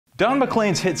Don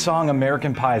McLean's hit song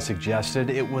American Pie suggested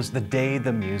it was the day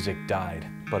the music died.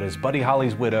 But as Buddy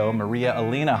Holly's widow, Maria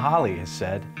Elena Holly, has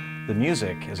said, the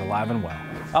music is alive and well.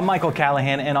 I'm Michael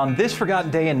Callahan, and on this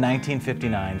forgotten day in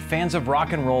 1959, fans of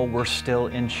rock and roll were still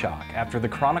in shock after the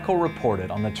Chronicle reported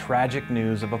on the tragic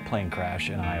news of a plane crash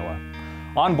in Iowa.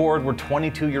 On board were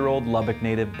 22-year-old Lubbock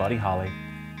native Buddy Holly,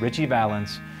 Ritchie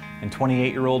Valens, and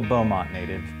 28-year-old Beaumont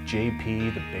native J.P.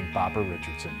 the Big Bopper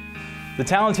Richardson. The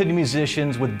talented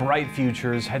musicians with bright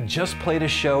futures had just played a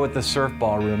show at the Surf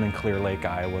Ballroom in Clear Lake,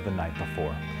 Iowa the night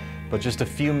before. But just a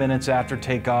few minutes after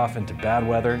takeoff into bad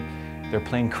weather, their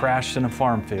plane crashed in a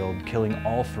farm field, killing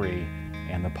all three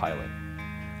and the pilot.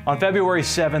 On February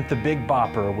 7th, the Big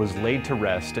Bopper was laid to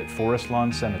rest at Forest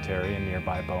Lawn Cemetery in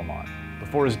nearby Beaumont.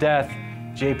 Before his death,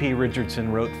 J.P.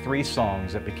 Richardson wrote 3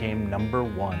 songs that became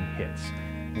 #1 hits,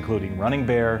 including Running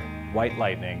Bear, White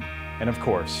Lightning, and of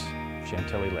course,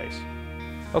 Chantilly Lace.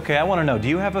 Okay, I want to know, do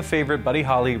you have a favorite Buddy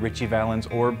Holly, Ritchie Valens,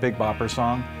 or Big Bopper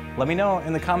song? Let me know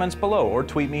in the comments below, or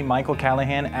tweet me, Michael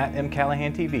Callahan,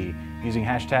 @MCallahanTV, using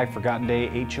hashtag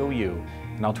ForgottenDayHOU,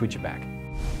 and I'll tweet you back.